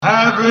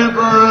Happy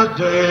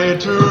birthday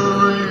to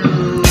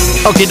you.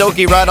 Okie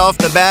dokie, right off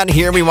the bat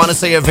here, we want to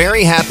say a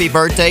very happy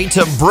birthday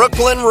to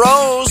Brooklyn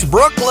Rose.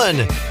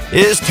 Brooklyn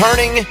is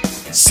turning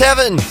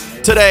 7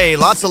 today.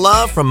 Lots of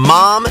love from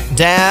Mom,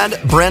 Dad,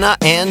 Brenna,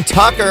 and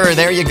Tucker.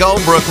 There you go,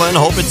 Brooklyn.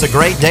 Hope it's a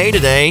great day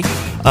today.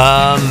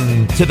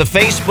 To the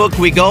Facebook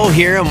we go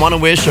here and want to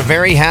wish a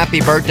very happy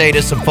birthday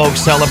to some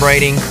folks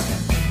celebrating.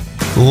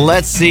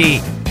 Let's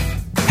see.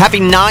 Happy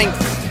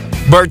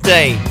 9th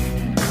birthday.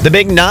 The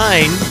big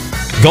 9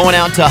 going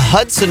out to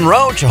Hudson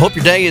Roach. I hope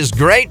your day is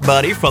great,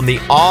 buddy, from the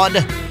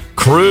Odd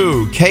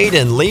Crew.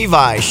 Caden,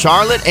 Levi,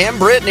 Charlotte, and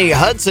Brittany.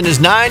 Hudson is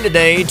 9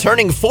 today.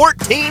 Turning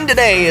 14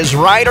 today is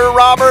Ryder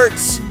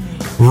Roberts.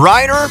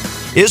 Ryder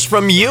is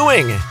from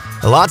Ewing.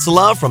 Lots of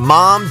love from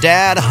Mom,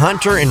 Dad,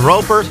 Hunter, and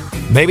Roper.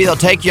 Maybe they'll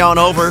take you on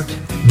over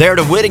there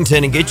to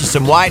Whittington and get you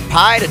some white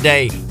pie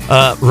today,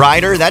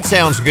 Ryder. That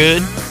sounds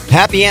good.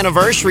 Happy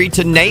anniversary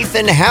to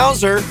Nathan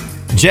Hauser.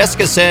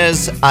 Jessica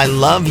says, I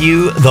love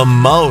you the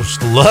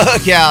most.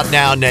 Look out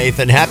now,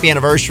 Nathan. Happy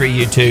anniversary,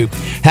 you two.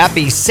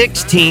 Happy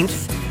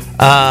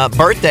 16th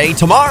birthday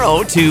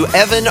tomorrow to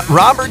Evan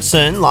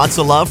Robertson. Lots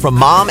of love from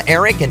Mom,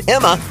 Eric, and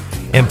Emma.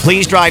 And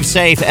please drive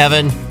safe,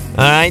 Evan. All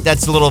right,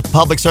 that's a little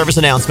public service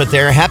announcement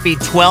there. Happy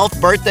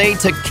 12th birthday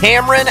to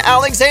Cameron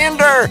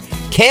Alexander.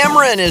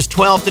 Cameron is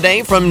 12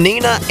 today from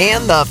Nina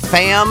and the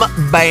Fam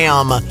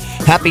Bam.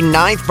 Happy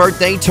 9th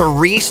birthday to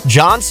Reese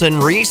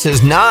Johnson. Reese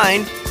is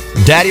 9.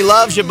 Daddy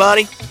loves you,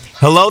 buddy.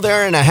 Hello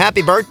there, and a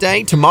happy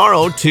birthday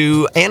tomorrow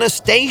to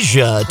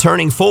Anastasia,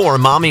 turning 4.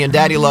 Mommy and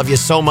Daddy love you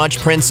so much,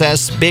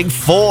 Princess. Big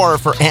 4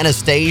 for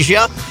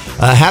Anastasia.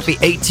 Happy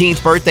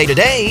 18th birthday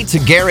today to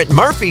Garrett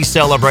Murphy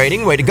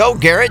celebrating. Way to go,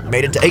 Garrett.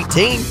 Made it to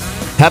 18.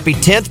 Happy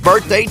 10th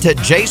birthday to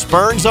Jace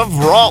Burns of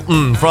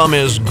Ralton from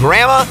his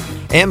grandma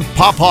and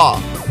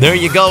papa. There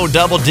you go,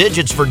 double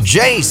digits for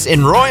Jace in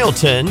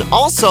Royalton.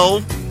 Also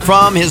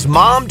from his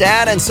mom,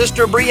 dad, and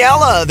sister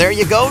Briella. There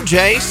you go,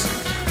 Jace.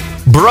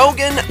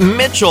 Brogan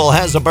Mitchell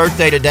has a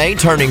birthday today,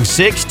 turning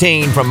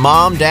 16 from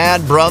Mom,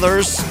 Dad,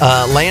 brothers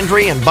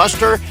Landry and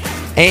Buster,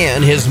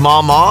 and his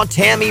mama,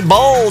 Tammy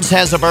Bowles,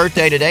 has a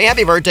birthday today.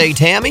 Happy birthday,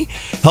 Tammy.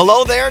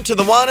 Hello there to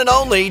the one and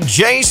only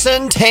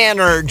Jason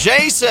Tanner.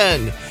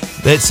 Jason,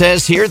 that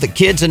says here, the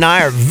kids and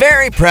I are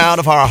very proud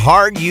of how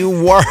hard you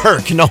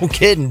work. No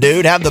kidding,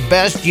 dude. Have the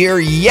best year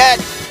yet.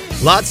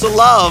 Lots of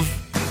love.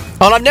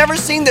 Oh, and I've never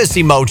seen this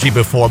emoji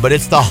before, but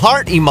it's the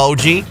heart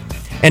emoji,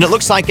 and it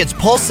looks like it's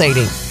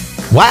pulsating.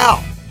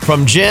 Wow,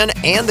 from Jen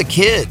and the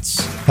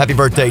kids. Happy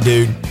birthday,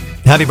 dude.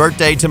 Happy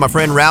birthday to my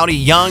friend Rowdy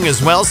Young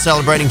as well,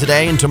 celebrating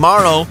today. And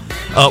tomorrow,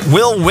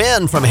 Will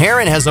Wynn from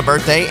Heron has a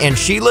birthday, and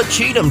Sheila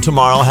Cheatham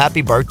tomorrow.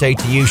 Happy birthday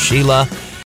to you, Sheila.